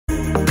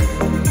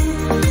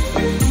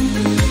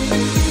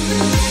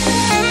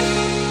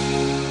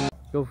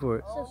Go for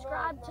it.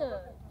 Subscribe to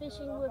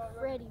Fishing with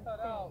Freddy.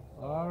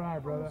 All right,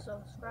 brother.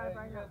 Subscribe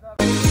right now.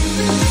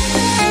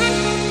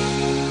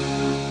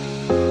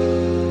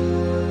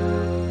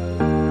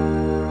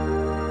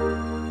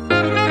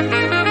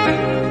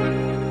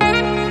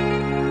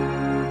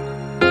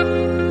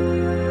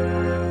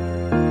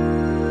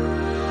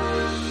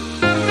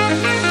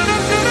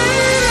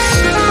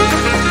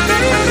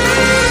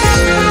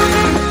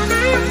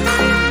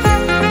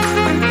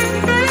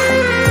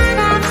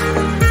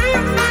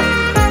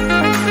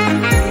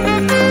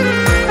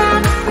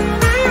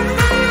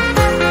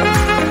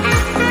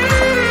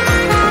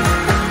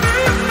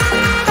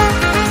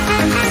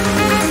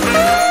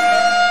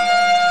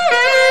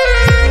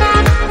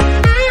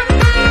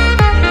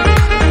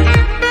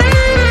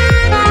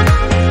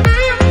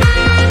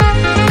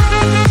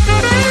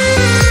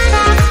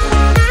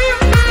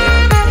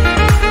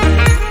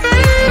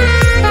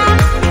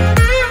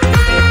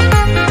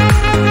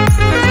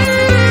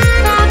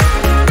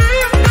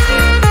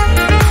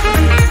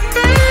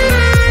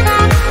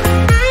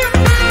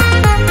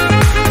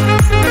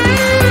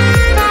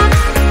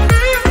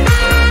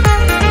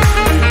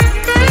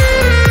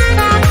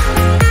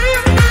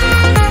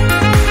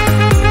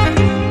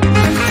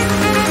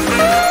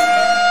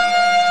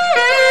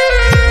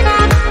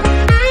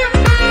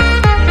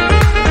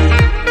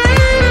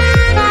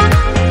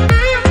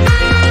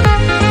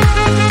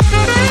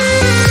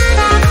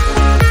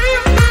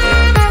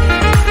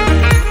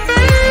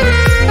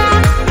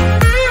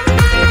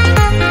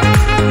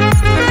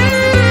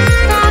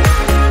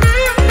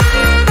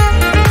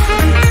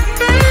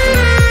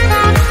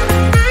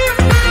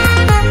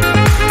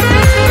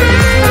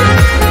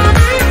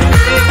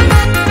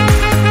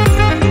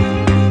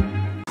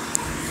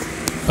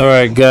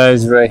 Alright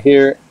guys, right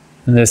here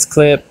in this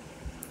clip,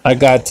 I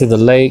got to the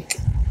lake.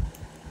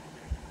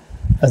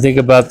 I think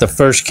about the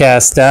first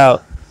cast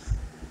out,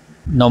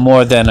 no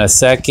more than a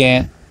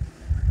second,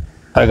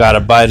 I got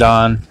a bite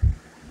on.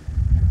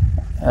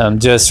 I'm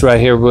just right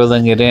here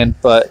reeling it in,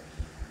 but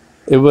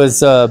it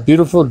was a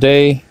beautiful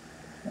day.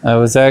 I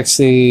was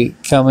actually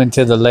coming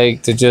to the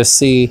lake to just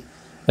see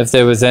if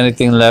there was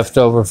anything left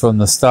over from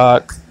the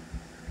stock.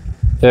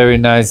 Very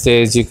nice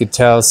day, as you could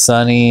tell,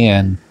 sunny,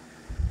 and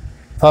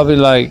probably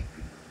like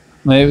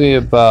maybe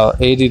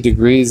about 80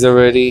 degrees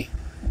already.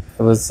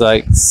 It was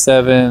like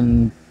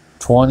 7:20,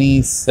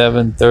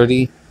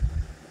 7:30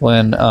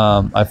 when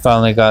I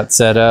finally got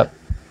set up,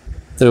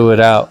 threw it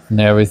out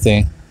and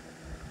everything.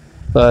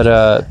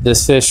 But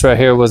this fish right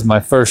here was my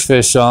first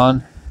fish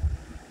on.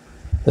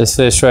 This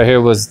fish right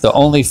here was the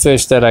only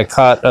fish that I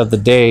caught of the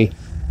day.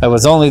 I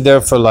was only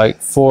there for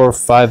like 4 or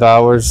 5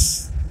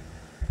 hours,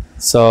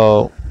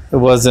 so it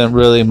wasn't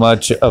really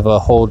much of a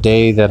whole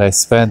day that I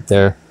spent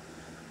there.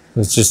 It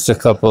was just a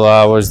couple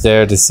hours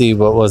there to see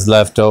what was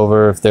left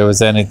over, if there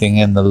was anything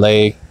in the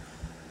lake.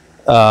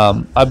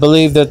 I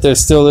believe that there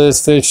still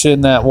is fish in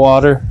that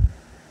water.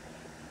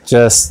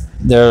 Just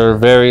they're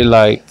very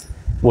like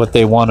what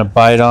they want to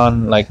bite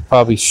on, like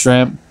probably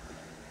shrimp,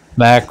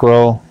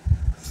 mackerel.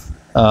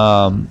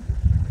 A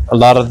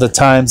lot of the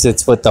times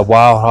it's with the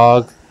wild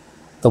hog.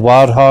 The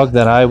wild hog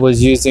that I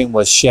was using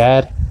was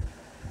shad.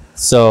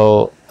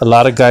 So a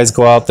lot of guys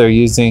go out there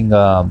using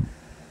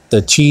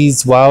the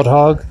cheese wild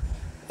hog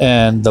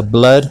and the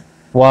blood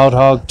wild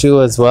hog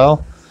too as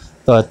well,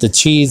 but the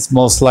cheese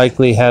most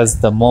likely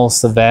has the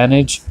most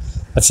advantage.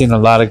 I've seen a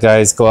lot of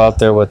guys go out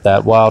there with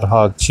that wild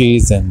hog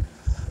cheese and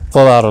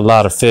pull out a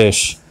lot of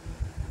fish.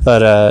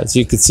 But as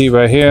you can see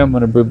right here, I'm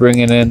going to be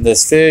bringing in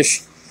this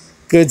fish.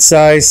 Good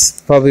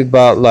size, probably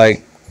about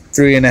like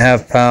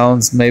 3.5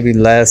 pounds, maybe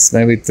less,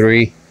 maybe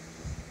 3.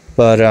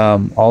 But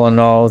all in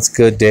all, it's a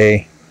good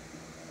day.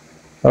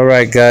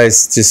 Alright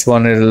guys, just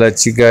wanted to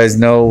let you guys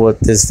know what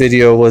this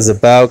video was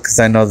about, because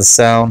I know the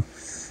sound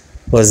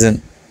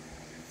wasn't,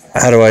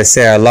 how do I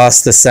say, I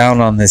lost the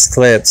sound on this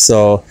clip,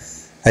 so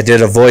I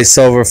did a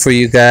voiceover for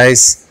you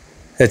guys,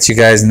 let you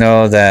guys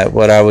know that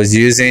what I was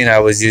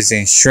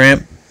using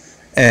shrimp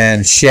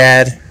and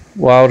shad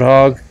wild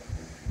hog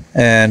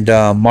and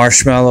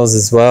marshmallows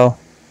as well,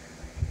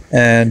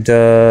 and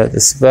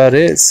that's about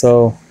it.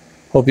 So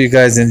hope you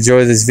guys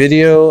enjoy this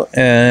video,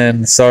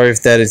 and sorry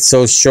if that it's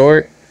so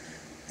short.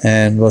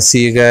 And we'll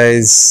see you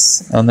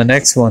guys on the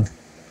next one.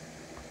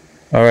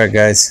 Alright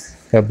guys,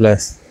 God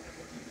bless.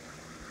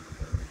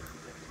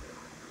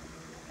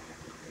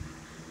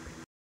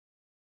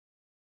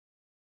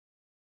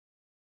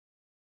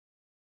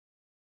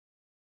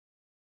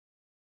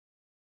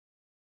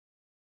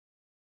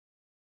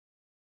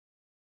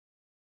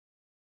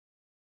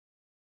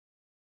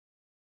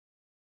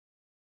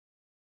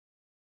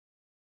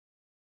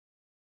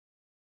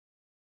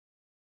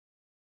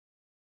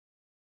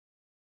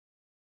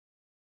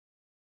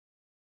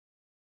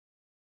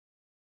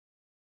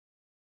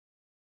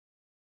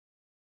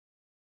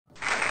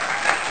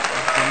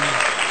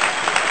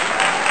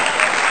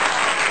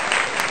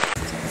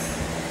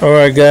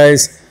 Alright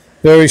guys,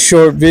 very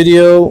short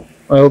video.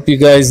 I hope you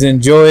guys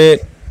enjoy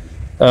it.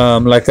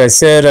 Like I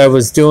said, I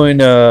was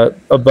doing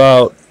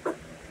about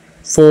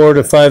 4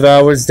 to 5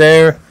 hours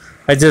there.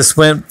 I just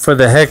went for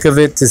the heck of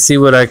it to see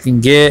what I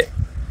can get.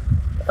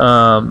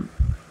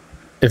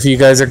 If you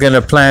guys are going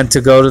to plan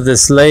to go to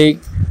this lake,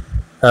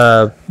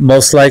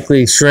 most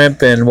likely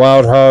shrimp and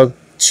wild hog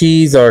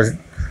cheese or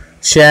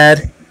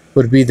shad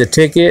would be the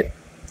ticket,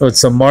 with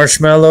some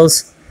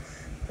marshmallows.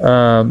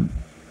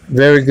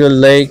 Very good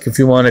lake if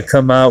you want to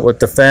come out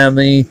with the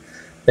family.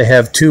 They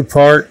have 2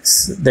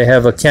 parks. They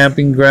have a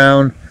camping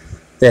ground.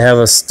 They have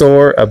a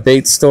store, a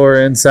bait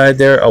store inside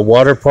there, a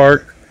water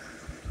park.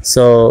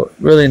 So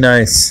really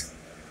nice.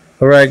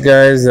 Alright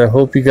guys, I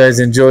hope you guys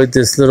enjoyed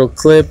this little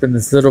clip and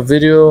this little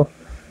video,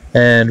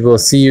 and we'll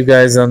see you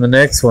guys on the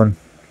next one.